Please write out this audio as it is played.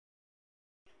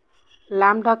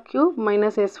lambda cube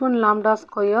minus s1 lambda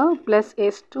square plus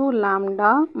s2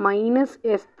 lambda minus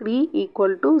s3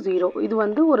 equal to 0. இது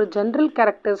வந்து ஒரு general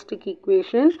characteristic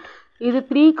equation. இது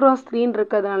 3 cross 3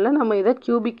 இருக்கிறதுனால நம்ம இதை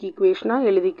cubic equation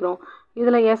எழுதிக்கிறோம்.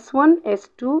 இதில் s1,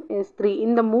 s2, s3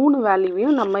 இந்த மூணு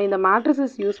வேல்யூவையும் நம்ம இந்த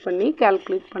matrices யூஸ் பண்ணி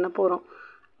calculate பண்ண போகிறோம்.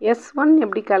 s1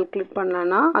 எப்படி calculate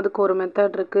பண்ணலான்னா அதுக்கு ஒரு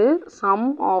மெத்தட் இருக்குது. sum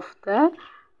of the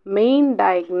main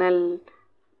diagonal.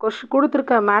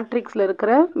 கொடுத்துருக்க மேட்ரிக்ஸில்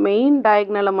இருக்கிற மெயின்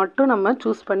டயக்னலை மட்டும் நம்ம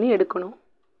சூஸ் பண்ணி எடுக்கணும்.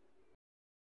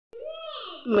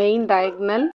 மெயின்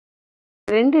டயக்னல்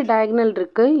 2 டயக்னல்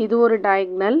இருக்குது. இது ஒரு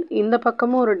டயக்னல், இந்த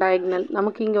பக்கமும் ஒரு டயக்னல்.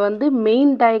 நமக்கு இங்கே வந்து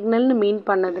மெயின் டயக்னல்னு மீன்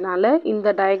பண்ணதுனால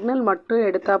இந்த டயக்னல் மட்டும்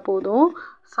எடுத்தால் போதும்.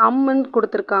 சம்முன்னு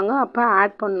கொடுத்துருக்காங்க, அப்போ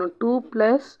ஆட் பண்ணணும். 2 +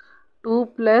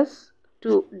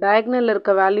 2 டயக்னலில்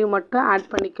இருக்க வேல்யூ மட்டும் ஆட்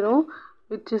பண்ணிக்கிறோம்,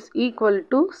 which is equal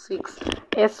to 6.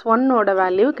 s1 ஓட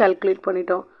வேல்யூ calculate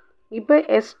பண்ணிட்டோம். இப்போ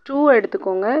s2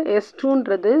 எடுத்துக்கோங்க.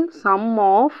 s2ன்றது sum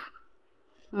of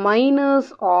minus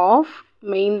of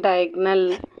main diagonal.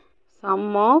 sum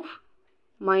of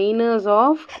minus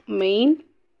of main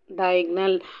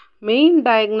diagonal. Main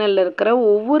டயக்னலில் இருக்கிற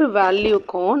ஒவ்வொரு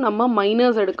வேல்யூக்கும் நம்ம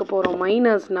மைனஸ் எடுக்க போகிறோம்.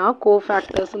 மைனஸ்னால்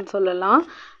கோஃபேக்டர்ஸ்ன்னு சொல்லலாம்.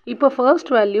 இப்போ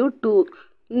ஃபர்ஸ்ட் வேல்யூ 2.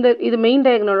 இது மெயின்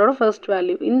டயக்னலோட ஃபர்ஸ்ட்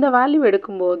வேல்யூ. இந்த வேல்யூ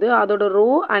எடுக்கும்போது அதோட ரோ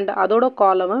அண்ட் அதோட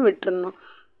காலமை விட்டுறணும்.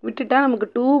 விட்டுட்டா நமக்கு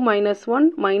 2 - 1 -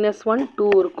 1 2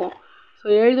 இருக்கும். ஸோ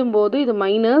எழுதும்போது இது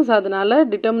மைனஸ், அதனால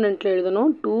டிட்டர்மினண்ட்டில்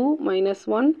எழுதணும். 2 - 1 -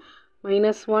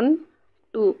 1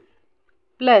 2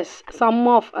 ப்ளஸ் சம்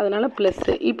ஆஃப், அதனால்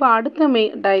ப்ளஸ்ஸு. இப்போ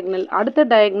அடுத்த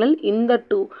டயக்னல் இந்த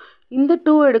 2. இந்த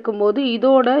 2 எடுக்கும்போது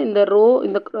இதோட இந்த ரோ,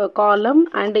 இந்த காலம்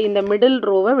அண்ட் இந்த மிடில்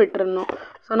ரோவை விட்டுறணும்.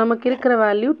 ஸோ நமக்கு இருக்கிற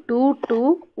value 2 2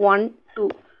 1 2.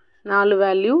 4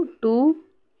 value 2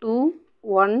 2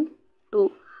 1 2.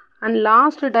 And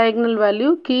last diagonal value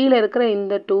கீழே இருக்கிற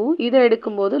இந்த 2. இதை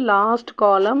எடுக்கும்போது last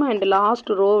column and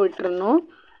last row விட்டுறணும்.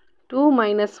 2 -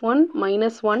 1 -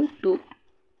 1 2.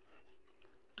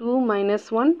 2 - 1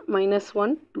 -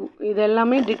 1 2. இது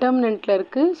எல்லாமே டிட்டர்மினண்ட்டில்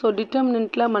இருக்குது. ஸோ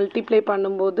டிட்டர்மினண்ட்டில் மல்டிப்ளை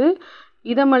பண்ணும்போது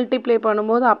இதை மல்டிப்ளை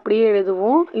பண்ணும்போது அப்படியே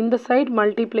எழுதுவோம். இந்த சைட்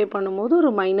மல்டிப்ளை பண்ணும்போது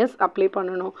ஒரு மைனஸ் அப்ளை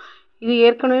பண்ணணும். இது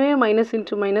ஏற்கனவே மைனஸ்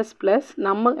இன்ட்டு மைனஸ் ப்ளஸ்,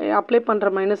 நம்ம அப்ளை பண்ணுற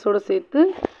மைனஸோடு சேர்த்து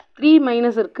 3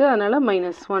 மைனஸ் இருக்குது, அதனால்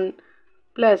 -1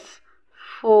 ப்ளஸ்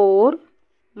 4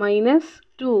 -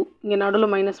 2, இங்கே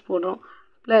நடுவில் மைனஸ் போடுறோம்,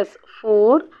 ப்ளஸ்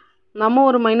 4. நம்ம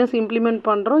ஒரு மைனஸ் இம்ப்ளிமெண்ட்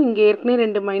பண்ணுறோம், இங்கே ஏற்கனவே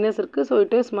 2 மைனஸ் இருக்குது. So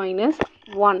it is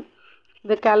 -1.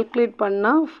 இதை கால்குலேட்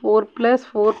பண்ணால் 4 +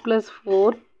 4 +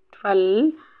 4 12,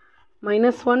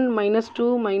 -1 -2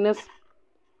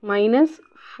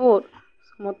 -4.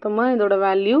 மொத்தமாக இதோட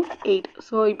வேல்யூ 8.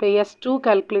 ஸோ இப்போ s2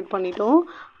 கால்குலேட் பண்ணிட்டோம்.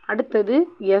 அடுத்தது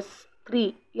s3.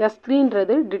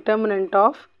 s3ன்றது determinant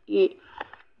of a.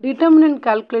 Determinant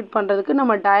calculate பண்ணுறதுக்கு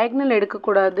நம்ம டயக்னல்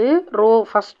எடுக்கக்கூடாது,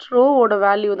 ஃபஸ்ட் ரோவோட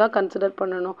வேல்யூ தான் கன்சிடர்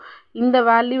பண்ணணும். இந்த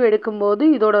வேல்யூ எடுக்கும்போது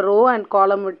இதோட ரோ அண்ட்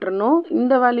காலம் விட்டுறணும்.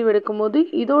 இந்த வேல்யூ எடுக்கும்போது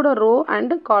இதோட ரோ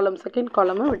அண்ட் காலம், செகண்ட்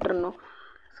காலமை விட்டுறணும்.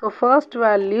 ஸோ ஃபர்ஸ்ட்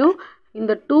வேல்யூ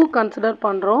இந்த 2 கன்சிடர்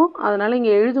பண்ணுறோம், அதனால்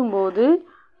இங்கே எழுதும்போது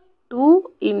 2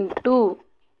 ×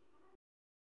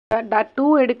 2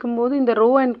 எடுக்கும்போது இந்த ரோ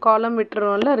அண்ட் காலம்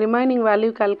விட்டுறோம்ல, ரிமைனிங் வேல்யூ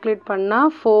கால்குலேட்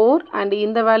பண்ணால் 4 அண்ட்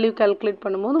இந்த வேல்யூ கால்குலேட்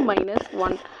பண்ணும்போது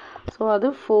 -1. ஸோ அது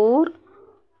 4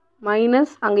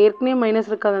 மைனஸ், அங்கே ஏற்கனவே மைனஸ்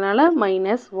இருக்கிறதுனால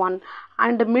 -1.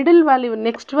 And middle value,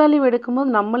 next value எடுக்கும்போது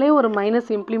நம்மளே ஒரு மைனஸ்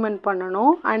இம்ப்ளிமெண்ட்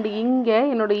பண்ணணும். அண்ட் இங்கே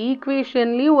என்னோடய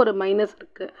ஈக்குவேஷன்லேயும் ஒரு மைனஸ்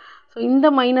இருக்குது. ஸோ இந்த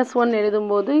 -1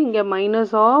 எழுதும்போது இங்கே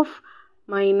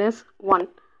 -1.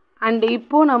 அண்ட்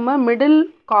இப்போது நம்ம மிடில்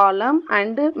காலம்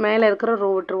அண்டு மேலே இருக்கிற ரோ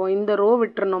விட்டுருவோம். இந்த ரோ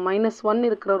விட்டுறணும், -1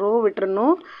 இருக்கிற ரோ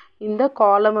விட்டுறணும், இந்த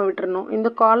காலமை விட்டுறணும். இந்த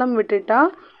காலம் விட்டுட்டா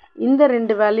இந்த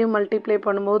 2 வேல்யூ மல்டிப்ளை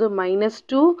பண்ணும்போது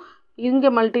 -2, இங்கே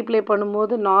மல்டிப்ளை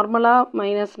பண்ணும்போது நார்மலாக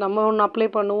மைனஸ் நம்ம ஒன்று அப்ளை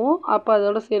பண்ணுவோம், அப்போ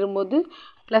அதோடு சேரும்போது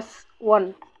 +1.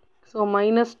 ஸோ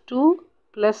 -2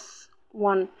 +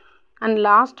 1. And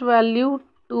last value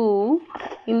 2.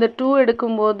 இந்த 2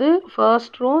 எடுக்கும்போது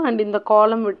ஃபர்ஸ்ட் ரோ அண்ட் இந்த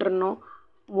காலம் விட்டுறணும்.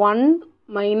 1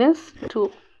 - 2.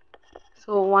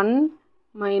 ஸோ 1 -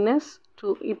 2.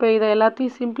 இப்போ இதை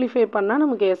எல்லாத்தையும் சிம்பிளிஃபை பண்ணால்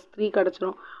நமக்கு s3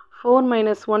 கிடச்சிரும். 4 -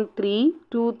 1 3,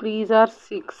 2 3s are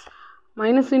 6.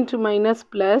 Minus into minus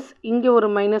plus, இங்கே ஒரு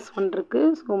 -1 இருக்குது.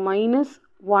 ஸோ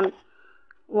 -1.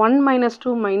 1 -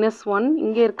 2 -1,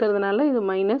 இங்கே இருக்கிறதுனால இது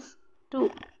 -2.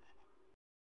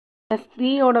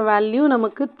 s3யோட வேல்யூ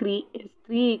நமக்கு 3.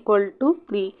 s3 =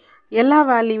 3. எல்லா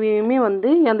வேல்யூவையுமே வந்து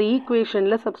அந்த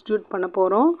ஈக்குவேஷனில் சப்ஸ்டியூட் பண்ண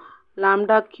போகிறோம்.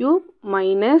 lambda cube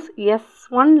minus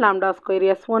s1 lambda square,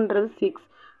 s1ன்றது 6,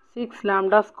 6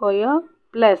 lambda square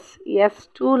plus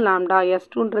s2 lambda,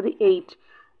 s2ன்றது 8,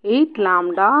 8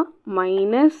 lambda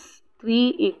minus 3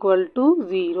 =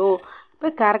 0.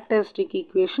 இப்போ கேரக்டரிஸ்டிக்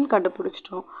ஈக்குவேஷன்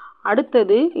கண்டுபிடிச்சிட்டோம்.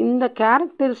 அடுத்தது இந்த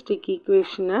கேரக்டரிஸ்டிக்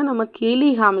ஈக்குவேஷனை நம்ம கேலி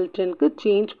ஹாமில்டனுக்கு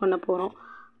சேஞ்ச் பண்ண போகிறோம்.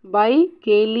 பை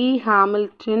கேலி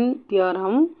ஹாமில்டன்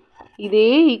தியரம் இதே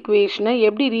ஈக்குவேஷனை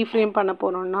எப்படி ரீஃப்ரேம் பண்ண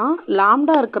போகிறோம்னா,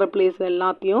 லாம்டா இருக்கிற பிளேஸ்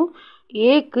எல்லாத்தையும்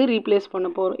ஏக்கு ரீப்ளேஸ் பண்ண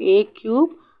போகிறோம். A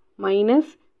cube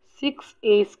minus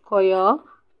 6a square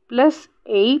plus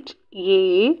 8a.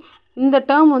 இந்த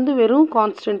டேர்ம் வந்து வெறும்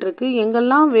கான்ஸ்டன்ட் இருக்குது.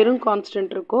 எங்கெல்லாம் வெறும்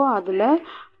கான்ஸ்டன்ட் இருக்கோ அதில்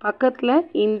பக்கத்தில்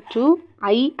இன்ட்டு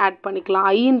ஐ ஆட் பண்ணிக்கலாம்.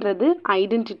 ஐன்றது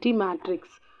ஐடென்டிட்டி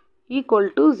மேட்ரிக்ஸ் ஈக்குவல்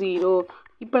டு 0.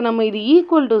 இப்போ நம்ம இது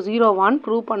ஈக்குவல் டு 0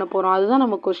 ப்ரூவ் பண்ண போகிறோம். அதுதான்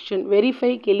நம்ம question.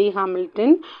 Verify Kelly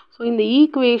Hamilton. So இந்த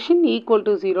ஈக்குவேஷன் ஈக்குவல்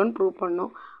டு 0ன்னு ப்ரூவ்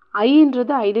பண்ணோம்.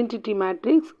 ஐன்றது ஐடென்டிட்டி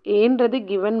மேட்ரிக்ஸ், ஏன்றது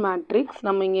கிவன் மேட்ரிக்ஸ்.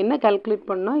 நம்ம இங்கே என்ன கால்குலேட்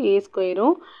பண்ணால் ஏ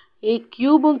ஸ்கொயரும் ஏ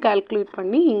க்யூபும் கால்குலேட்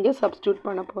பண்ணி இங்கே சப்ஸ்டியூட்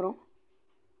பண்ண போகிறோம்.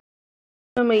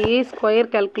 நம்ம ஏ ஸ்கொயர்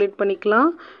கால்குலேட் பண்ணிக்கலாம்.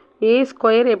 ஏ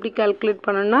ஸ்கொயர் எப்படி கால்குலேட்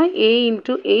பண்ணணும்னா ஏ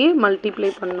இன்ட்டு ஏ மல்டிப்ளை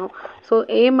பண்ணணும். So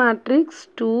A matrix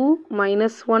 2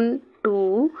 -1 2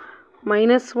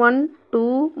 -1 2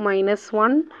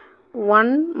 -1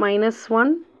 1 -1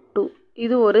 2.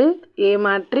 இது ஒரு ஏ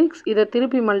மேட்ரிக்ஸ். இதை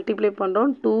திருப்பி மல்டிப்ளை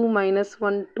பண்ணுறோம். 2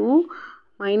 -1 2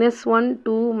 -1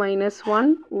 2 -1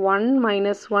 1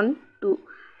 -1 2.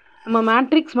 நம்ம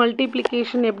மேட்ரிக்ஸ்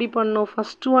மல்டிப்ளிகேஷன் எப்படி பண்ணணும்?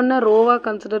 ஃபஸ்ட் ஒன்னை ரோவாக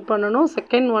கன்சிடர் பண்ணணும்,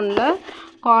 செகண்ட் ஒன்னில்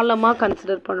காலமாக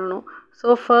கன்சிடர் பண்ணணும். So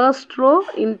first rho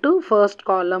into first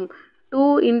column. 2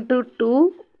 × 2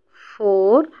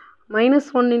 4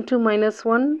 -1 ×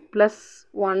 -1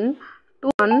 +1 2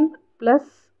 1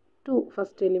 +2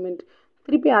 first element.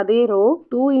 திருப்பி அதே ரோ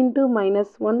 2 ×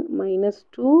 -1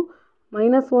 -2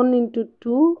 -1 ×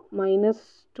 2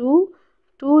 -2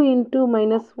 2 ×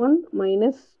 -1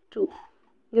 -2.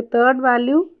 இங்கே தேர்ட்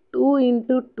வேல்யூ 2 ×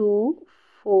 2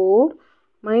 4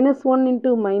 -1 ×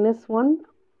 -1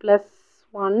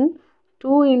 +1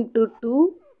 2 × 2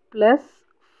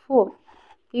 +4.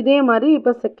 இதே மாதிரி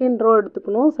இப்போ செகண்ட் ரோ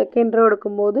எடுத்துக்கணும். செகண்ட் ரோ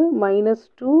எடுக்கும்போது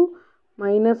 -2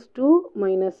 -2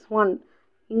 -1.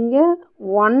 இங்கே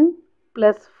 1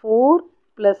 +4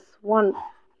 +1.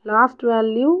 Last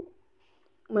value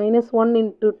 -1 ×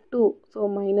 2. ஸோ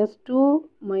 -2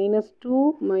 -2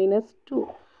 -2.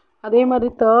 அதே மாதிரி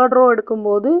தேர்ட் ரோ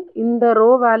எடுக்கும்போது இந்த ரோ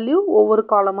வேல்யூ ஒவ்வொரு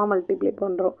காலமாக மல்டிப்ளை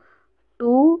பண்ணுறோம்.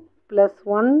 2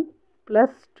 +1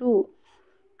 +2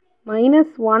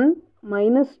 -1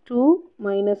 -2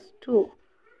 -2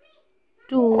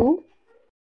 2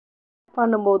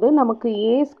 பண்ணும்போது நமக்கு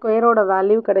ஏ ஸ்கொயரோட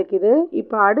வேல்யூ கிடைக்குது.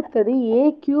 இப்போ அடுத்தது ஏ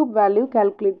க்யூப் வேல்யூ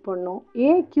கால்குலேட் பண்ணோம். ஏ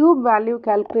க்யூப் வேல்யூ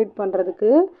கால்குலேட்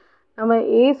பண்ணுறதுக்கு நம்ம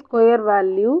ஏ ஸ்கொயர்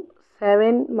வேல்யூ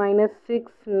 7 -6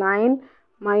 9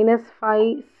 -5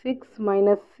 6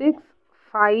 -6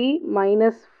 5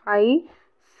 -5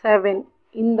 7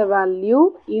 இந்த வேல்யூ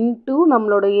இன்ட்டு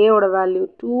நம்மளோட ஏவோட வேல்யூ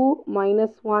 2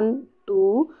 -1 2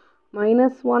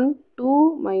 -1 2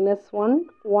 -1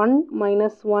 1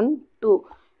 -1 2.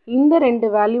 இந்த ரெண்டு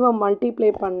வேல்யூவை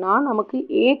மல்டிப்ளை பண்ணால் நமக்கு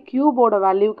ஏ க்யூபோட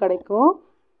வேல்யூ கிடைக்கும்.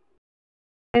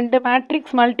 ரெண்டு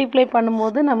மேட்ரிக்ஸ் மல்டிப்ளை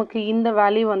பண்ணும்போது நமக்கு இந்த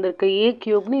வேல்யூ வந்திருக்கு, ஏ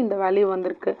க்யூப்னு இந்த வேல்யூ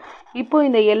வந்திருக்கு. இப்போ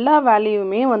இந்த எல்லா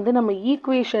வேல்யூவுமே வந்து நம்ம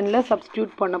ஈக்குவேஷனில்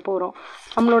சப்ஸ்டியூட் பண்ண போகிறோம்.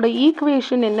 நம்மளோட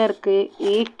ஈக்குவேஷன் என்ன இருக்குது?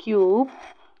 ஏ க்யூப்.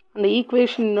 அந்த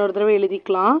ஈக்குவேஷன் இன்னொரு தடவை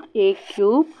எழுதிக்கலாம். ஏ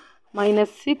cube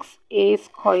 -6a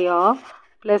square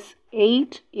plus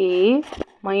 8a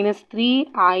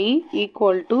 -3i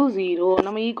equal to 0.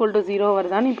 நம்ம ஈக்குவல் டு 0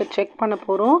 வருதான்னு இப்போ செக் பண்ண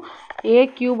போகிறோம். ஏ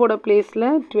க்யூபோட பிளேஸில்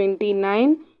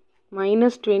 29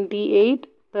 -28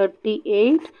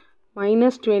 38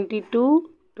 -22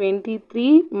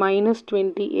 23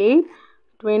 -28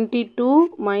 22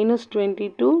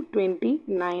 -22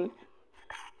 29.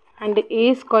 அண்ட் ஏ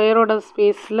ஸ்கொயரோட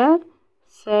ஸ்பேஸில்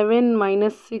 7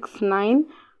 -6 9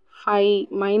 5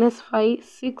 -5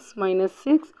 6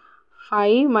 -6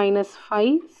 5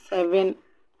 -5 7.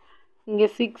 இங்கே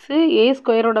 6 ஏ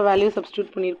ஸ்கொயரோட வேல்யூ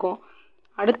சப்ஸ்டியூட் பண்ணியிருக்கோம்.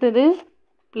 அடுத்தது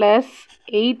plus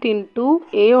 8 into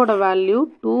ஏயோட value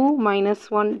 2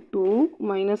 -1 2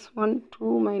 -1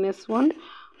 2 -1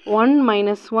 1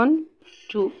 -1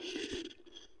 2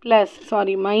 plus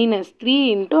 -3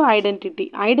 into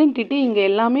identity இங்கே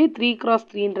எல்லாமே 3 ×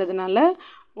 3ன்றதுனால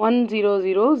 1 0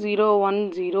 0 0 1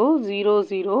 0 0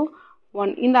 0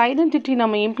 1. இந்த ஐடென்டிட்டி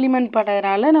நம்ம இம்ப்ளிமெண்ட்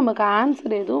பண்ணுறதுனால நமக்கு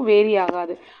ஆன்சர் எதுவும் வேரி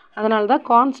ஆகாது. அதனால தான்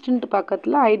கான்ஸ்டன்ட்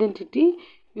பக்கத்தில் ஐடென்டிட்டி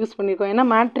யூஸ் பண்ணியிருக்கோம். ஏன்னா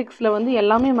மேட்ரிக்ஸில் வந்து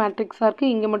எல்லாமே மேட்ரிக்ஸாக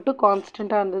இருக்குது, இங்கே மட்டும்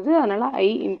கான்ஸ்டண்ட்டாக இருந்தது, அதனால் ஐ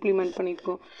இம்ப்ளிமெண்ட்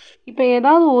பண்ணியிருக்கோம். இப்போ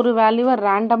ஏதாவது ஒரு வேல்யூவை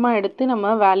ரேண்டமாக எடுத்து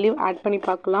நம்ம வேல்யூ ஆட் பண்ணி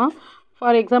பார்க்கலாம்.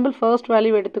 ஃபார் எக்ஸாம்பிள் ஃபர்ஸ்ட்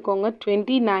வேல்யூ எடுத்துக்கோங்க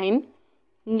 29.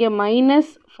 இங்கே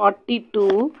 -42.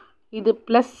 இது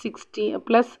 +16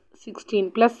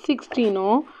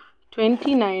 +16ம்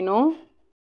 29ம்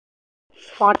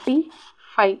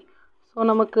 45. ஸோ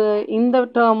நமக்கு இந்த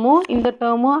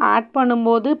டேர்மும் ஆட்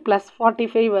பண்ணும்போது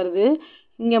 +45 வருது.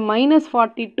 இங்கே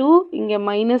 -42 இங்கே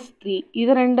 -3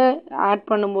 இது ரெண்டு ஆட்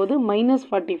பண்ணும்போது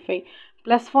 -45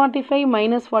 +45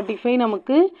 -45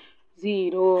 நமக்கு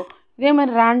 0. இதே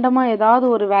மாதிரி ரேண்டமாக ஏதாவது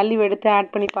ஒரு வேல்யூ எடுத்து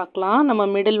ஆட் பண்ணி பார்க்கலாம். நம்ம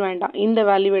மிடில் வேண்டாம், இந்த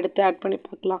வேல்யூ எடுத்து ஆட் பண்ணி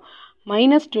பார்க்கலாம்.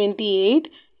 -28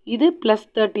 இது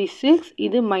 +36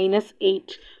 இது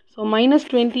 -8. ஸோ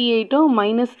 -28ம்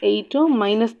 -8ம்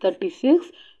 -36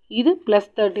 இது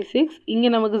 +36. இங்கே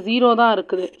நமக்கு 0 தான்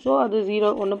இருக்குது. ஸோ அது 0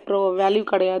 ஒன்றும் வேல்யூ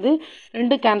கிடையாது.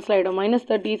 ரெண்டு கேன்சல் ஆகிடும்.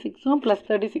 -36ம்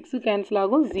 +36 கேன்சல்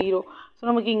ஆகும் 0. ஸோ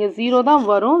நமக்கு இங்கே 0 தான்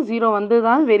வரும். 0 வந்து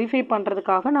தான் வெரிஃபை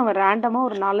பண்ணுறதுக்காக நம்ம ரேண்டமாக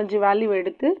ஒரு 4-5 வேல்யூ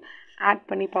எடுத்து ஆட்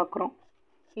பண்ணி பார்க்குறோம்.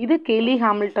 இது கேலி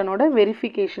ஹாமில்டனோட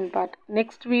வெரிஃபிகேஷன் பார்ட்.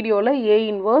 நெக்ஸ்ட் வீடியோவில் A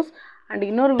இன்வர்ஸ் அண்ட்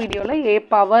இன்னொரு வீடியோவில் A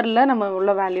பவரில் நம்ம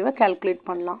உள்ள வேல்யூவை கால்குலேட்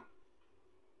பண்ணலாம்.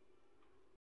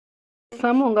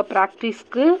 உங்கள்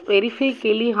ப்ராக்டிஸ்க்கு வெரிஃபை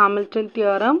கேலி Hamilton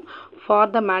theorem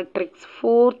for the matrix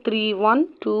 4 3 1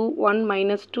 2 1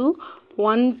 -2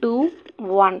 1 2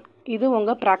 1. இது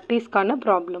உங்கள் ப்ராக்டிஸ்க்கான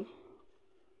ப்ராப்ளம்.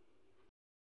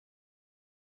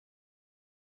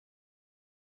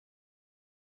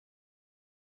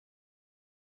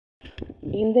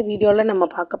 இந்த வீடியோவில் நம்ம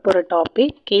பார்க்க போகிற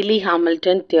டாபிக் கேலி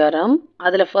ஹாமில்டன் தியரம்.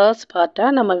 அதில் ஃபர்ஸ்ட்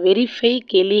பார்ட்டாக நம்ம வெரிஃபை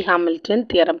கேலி ஹாமில்டன்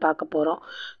தியரம் பார்க்க போகிறோம்.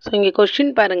 ஸோ இங்கே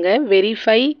கொஸ்டின் பாருங்கள்,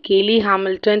 வெரிஃபை கேலி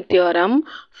Hamilton theorem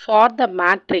for the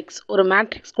matrix. ஒரு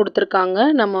மேட்ரிக்ஸ் கொடுத்துருக்காங்க,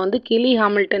 நம்ம வந்து கேலி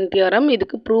ஹாமில்டன் தியரம்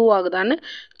இதுக்கு ப்ரூவ் ஆகுதான்னு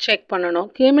செக் பண்ணணும்.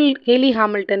 கேலி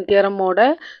ஹாமில்டன் தியரமோட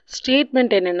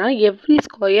ஸ்டேட்மெண்ட் என்னென்னா, every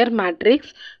square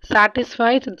matrix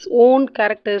satisfies its own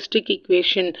characteristic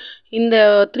equation. இந்த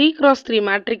 3x3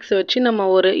 மேட்ரிக்ஸ் வச்சு நம்ம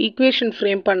ஒரு ஈக்குவேஷன்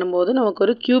ஃப்ரேம் பண்ணும்போது நமக்கு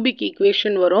ஒரு கியூபிக்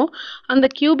ஈக்குவேஷன் வரும். அந்த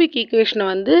கியூபிக் ஈக்குவேஷனை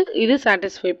வந்து இது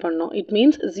சாட்டிஸ்ஃபை பண்ணும். இட்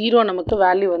மீன்ஸ் 0 நமக்கு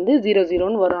வேல்யூ வந்து 0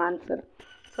 0ன்னு வரும் ஆன்சர்.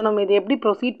 ஸோ நம்ம இது எப்படி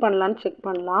ப்ரொசீட் பண்ணலான்னு செக்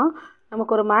பண்ணலாம்.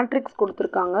 நமக்கு ஒரு மேட்ரிக்ஸ்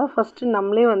கொடுத்துருக்காங்க. ஃபஸ்ட்டு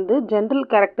நம்மளே வந்து ஜென்ரல்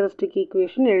கேரக்டரிஸ்டிக்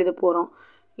ஈக்குவேஷன் எழுத போகிறோம்.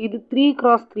 இது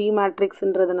 3x3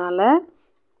 மேட்ரிக்ஸ்ன்றதுனால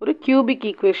ஒரு கியூபிக்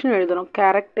ஈக்குவேஷன் எழுதுகிறோம்.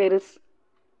 கேரக்டரிஸ்டிக்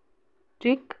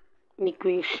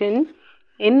ஈக்குவேஷன்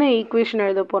என்ன ஈக்குவேஷன்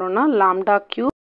எழுத போகிறோம்னா, λ³